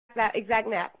that exact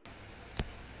map.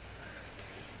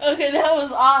 Okay, that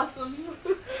was awesome.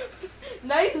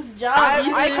 Nice job.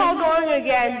 I call going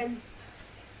again.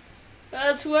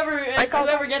 That's whoever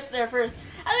gets there first.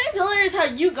 I think it's hilarious how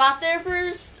you got there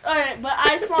first, but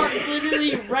I spawned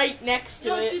literally right next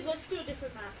to it. Dude, let's do a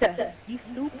different map. You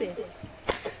stupid.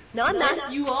 No, I'm Yes,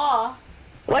 not. you are.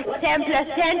 What's 10 plus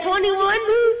 10? 21?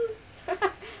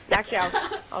 Actually,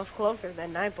 I was closer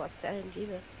than 9 plus 10.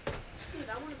 Jesus. Dude,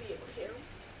 I want to be able to hear him.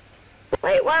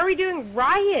 Wait, why are we doing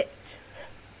riot?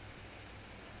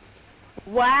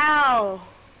 Wow.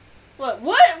 What?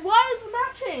 What? Why was the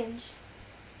map changed?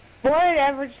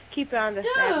 Whatever, just keep it on the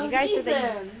set. Dude, You guys said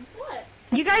that Ethan. What?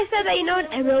 you guys said that you know an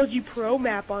MLG Pro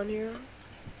map on here.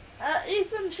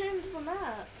 Ethan changed the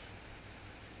map.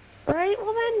 Alright,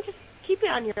 well then just keep it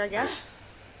on here, I guess.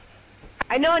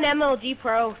 I know an MLG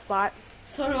Pro spot.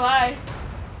 So do I.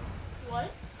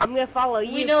 What? I'm gonna follow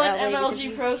you. We know that an way MLG because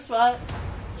you- Pro spot.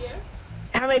 Here?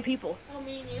 How many people? Oh,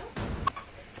 me and you?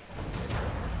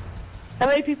 How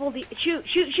many people do you... Shoot!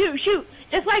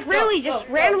 Just like really, just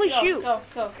Go, randomly go, shoot. Go.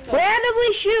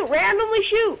 Randomly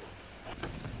shoot!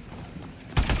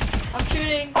 I'm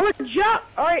shooting. I'm gonna jump!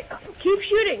 Alright, keep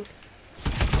shooting.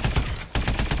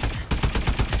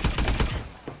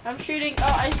 I'm shooting.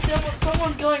 Oh,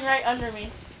 someone's going right under me.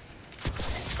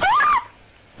 Ah!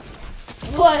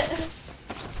 What?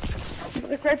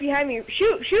 Look right behind me.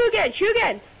 Shoot again!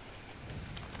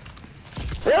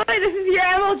 Really? This is your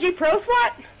MLG Pro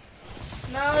spot?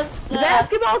 No, it's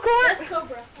Basketball court? That's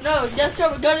Cobra. No, just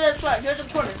go to that spot. Go to the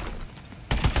corner.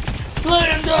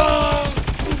 Slam dunk.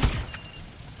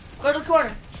 Go to the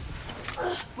corner.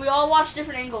 We all watch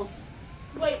different angles.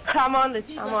 Wait. I'm on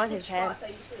Dude, I'm let's on switch his head. spots. I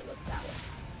usually look that way.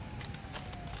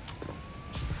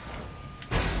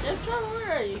 Just go.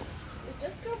 Where are you? Is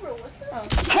Death Cobra with us?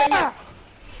 Oh. Ah!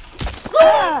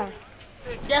 Ah!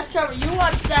 Death cover. You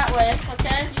watch that way,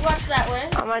 okay? You watch that way.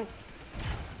 I'm on.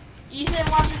 Ethan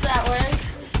watches that way.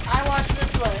 I watch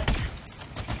this way.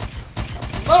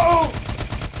 Oh!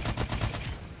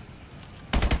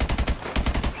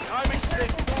 Timing stick.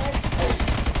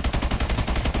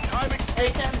 Timing stick.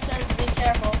 Ethan says be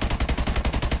careful.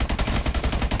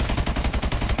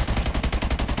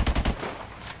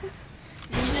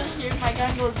 You just hear my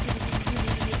gun go.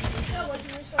 Yeah,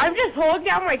 what'd you restart? I'm just holding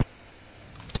down my.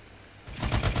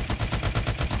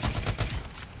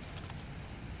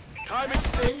 Timing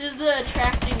stick. This is the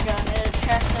attracting gun. It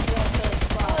attracts everyone to the Oh,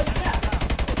 spot. yeah.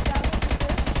 That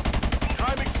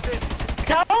Timing stick.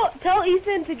 Tell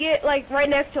Ethan to get like right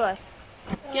next to us.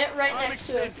 Get right next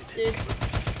to us, dude.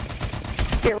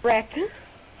 Get wrecked.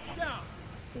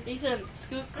 Ethan,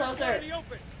 scoot closer.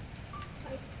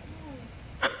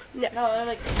 No. No,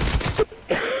 like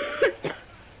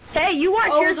Hey, you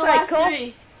watch over your the side, last Cole.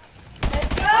 three.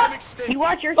 Timing stick. You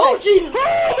watch your Oh side. Jesus!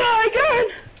 Oh my god!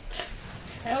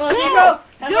 MLG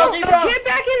Pro! MLG No, Pro! get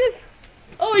back in this.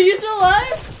 Oh, are you still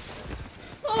alive?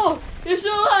 Oh, you're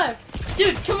still alive!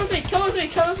 Dude, come with me, come with me,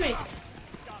 come with me!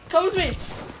 Come with me!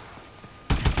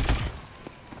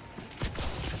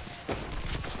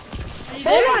 Are you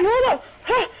there? Hold on!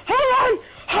 Hold on!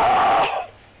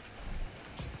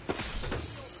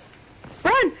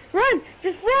 Run!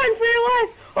 Just run for your life!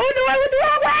 Oh no, I went the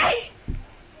wrong way!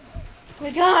 Oh my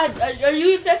god, are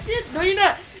you infected? No, you're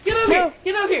not! Get over No. here!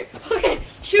 Get over here! Okay,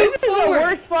 shoot This is forward! the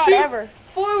worst spot shoot ever.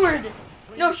 forward!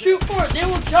 No, shoot forward! They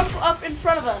will jump up in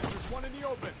front of us! One in the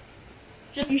open.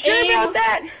 Just You sure aim about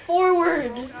that?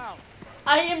 forward! Out.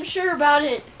 I am sure about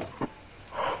it!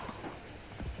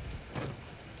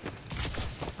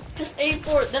 Just aim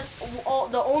forward. That's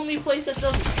the only place that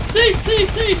does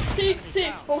it.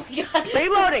 See! Oh my god!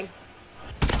 Reloading!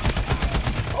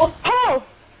 Oh, Oh!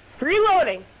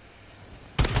 Reloading!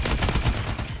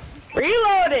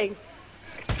 Reloading!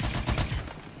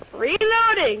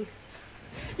 Reloading!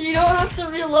 you don't have to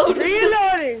reload.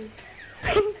 Reloading!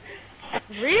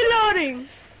 Reloading!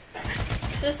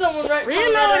 There's someone right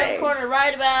coming right around the corner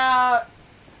right about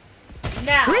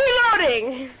now.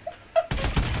 Reloading!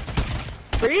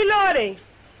 Reloading!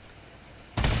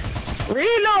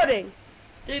 Reloading!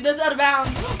 Dude, that's out of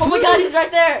bounds. Oh my god, he's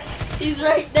right there. He's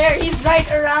right there. He's right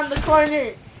around the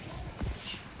corner.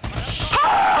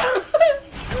 Ah!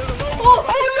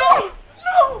 Oh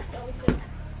no!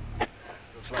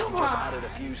 Looks like you just added a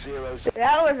few zeros.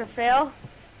 That was a fail.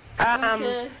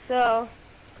 Okay. So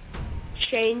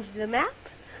change the map.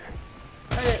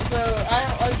 Okay, so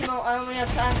I only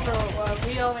have time for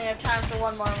we only have time for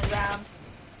one more round.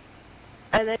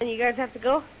 And then you guys have to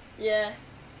go? Yeah.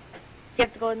 You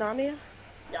have to go with Nadia?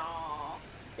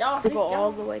 Y'all To go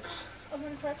all the way. Of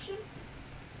infection?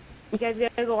 You guys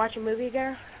gotta go watch a movie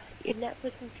together? Eat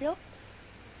Netflix and chill?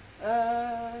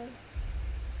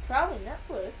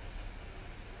 Netflix.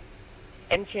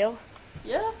 And chill.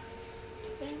 Yeah.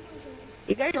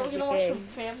 You guys are Probably gonna watch gay. some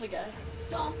Family Guy.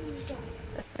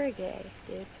 That's pretty gay,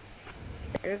 dude.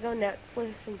 You're gonna go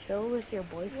Netflix and chill with your You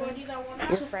wanna boyfriend? do that one?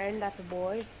 Your friend that's a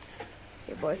boy?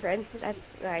 Your boyfriend? That's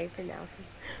how you pronounce it.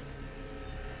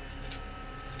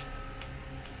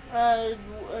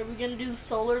 Are we gonna do the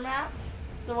solar map?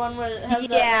 The one where it has Yeah.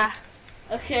 that?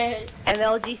 Okay.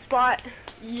 MLG spot.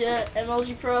 Yeah,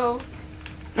 MLG Pro.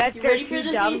 That's You just ready for too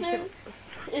this, dumb Ethan?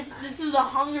 This is the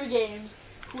Hunger Games.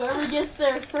 Whoever gets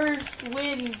there first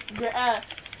wins.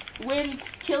 Wins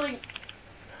killing.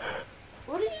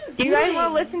 What are you Do doing? you guys want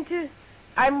to listen to?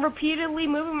 I'm repeatedly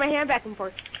moving my hand back and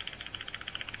forth.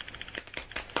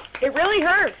 It really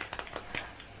hurts.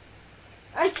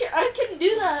 I can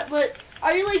do that, but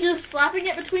are you like just slapping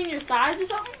it between your thighs or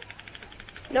something?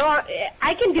 No,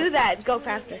 I can do that. Go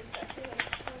faster.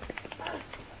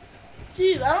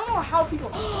 Jeez, I don't know how people.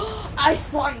 I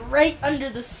spawned right under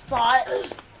the spot.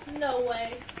 No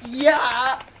way.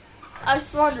 Yeah, I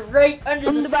spawned right under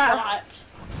On the the back. spot.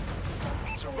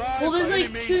 Survive Well, there's by any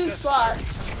like means 2 necessary.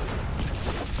 spots.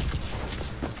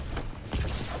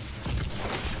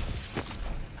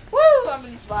 Woo! I'm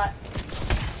in the spot.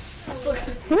 So,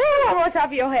 Woo! I'm on top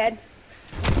of your head.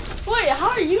 wait, how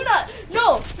are you not?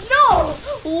 No! No!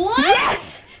 What?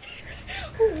 Yes!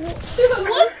 What the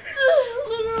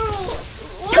literal?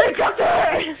 You're What?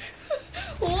 good.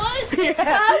 What just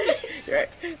happened?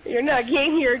 You're not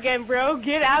getting here again, bro.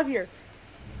 Get out of here.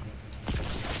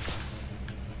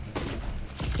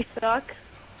 You suck.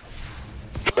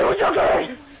 You suck.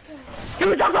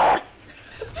 You suck.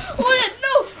 Wait,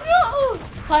 no!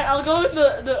 Fine, I'll go in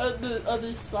the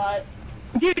other spot.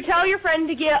 Dude, tell your friend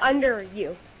to get under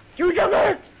you. You suck.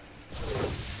 I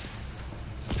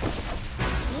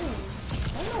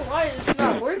don't know why it's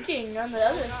not working on the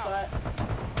other spot.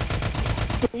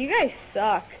 You guys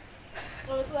suck.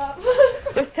 What's up?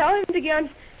 Just tell him to get on.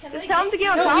 Can Just I tell him to get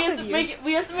on No, top we have of to you. make it.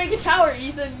 We have to make a tower,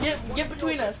 Ethan. Get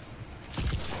between us.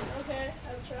 Okay,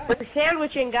 I'll try. We're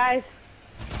sandwiching, guys.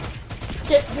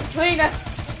 Get between us.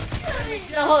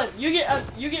 No, hold on. You get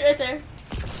right there.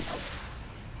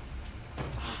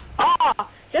 Oh,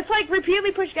 just like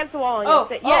repeatedly push against the wall. And Oh, you'll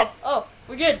say, yes. oh,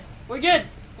 we're good. We're good.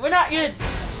 We're not good.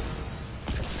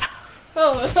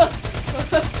 Oh.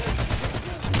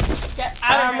 Get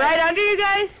out of Right under you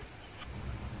guys.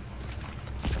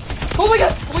 Oh my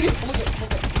god! Oh my god! Oh my god! Oh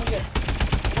my god! Oh my god!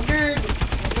 I'm good.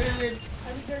 I'm good.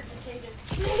 I'm regurgitated.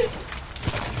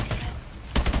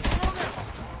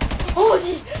 Oh,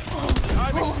 gee.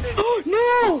 Time Oh. extended. Oh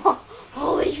no!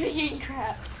 Holy freaking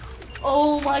crap!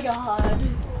 Oh my god!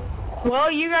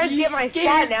 Well, you guys get my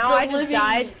scared spot now. the I just living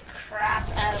died. crap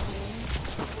out of me.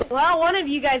 Well, one of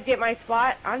you guys get my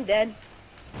spot. I'm dead.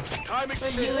 Time Wait,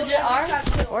 you extended. legit are? Got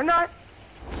killed. Or not.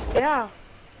 Yeah.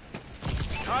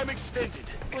 Time extended.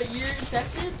 Wait, you're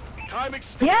infected? Time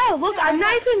extended. Yeah, look, Yeah, I I'm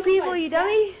got knifing killed people, by you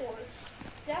dummy.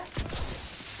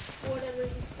 Death. Whatever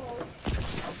he's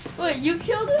called. Wait, you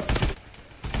killed him?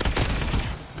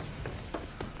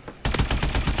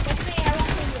 That's me, I won't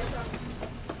kill you, I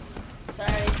promise.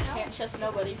 Sorry, can't trust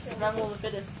nobody. Survival of the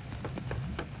fittest.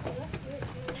 Oh, that's it.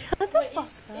 What the Wait, fuck?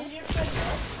 is your friend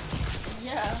dead?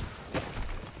 Yeah.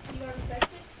 You got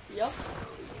infected? Yup.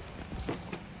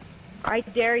 I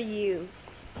dare you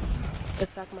to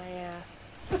suck my ass.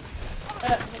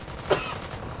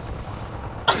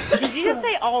 Did you just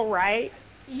say alright?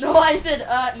 No, I said,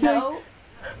 no.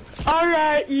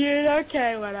 Alright, Ian,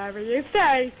 okay, whatever you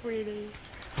say, sweetie.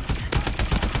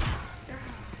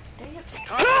 Dang it.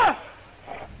 Ah!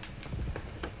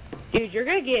 Dude, you're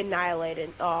gonna get annihilated.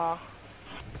 Aw.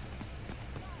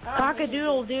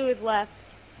 Cock-a-doodle-doo is left.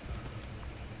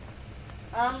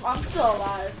 I'm still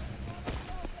alive.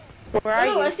 Where are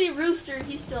Oh, you? I see Rooster.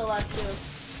 He's still alive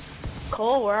too.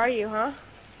 Cole, where are you, huh?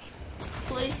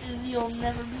 Places you'll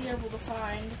never be able to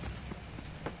find.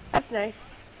 That's nice.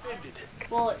 Extended.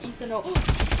 Well, Ethan, oh,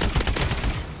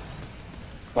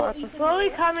 Well, it's slowly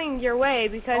coming your way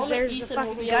because only there's a Ethan will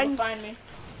fucking be able to gun. find me.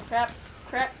 Crap,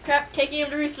 crap, crap. Taking him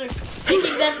to Rooster.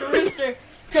 Taking them to Rooster.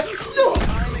 Crap. No.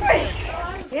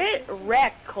 Get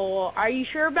wrecked, Cole. Are you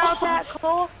sure about that,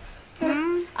 Cole?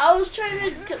 Hmm? I was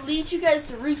trying to lead you guys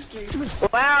to Rooster.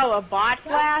 Wow, a bot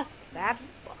blast? That's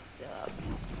fucked up.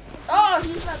 Oh,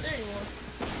 he's not there anymore.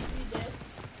 You dead?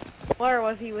 Or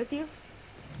was he with you?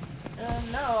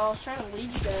 No, I was trying to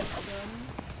lead you guys to him.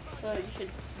 So you should,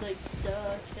 like,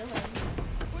 kill him.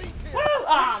 Woo!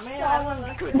 Ah, man. I wanted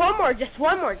left. One more, just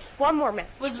one more, man.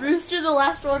 Was Rooster the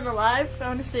last one alive? I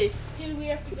want to see. Dude, we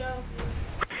have to go.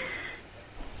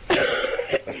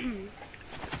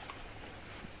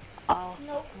 Oh,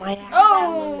 Nope. my ass.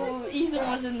 Oh, Ethan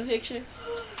was in the picture.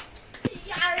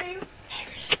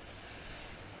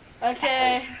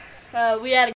 Okay, we had a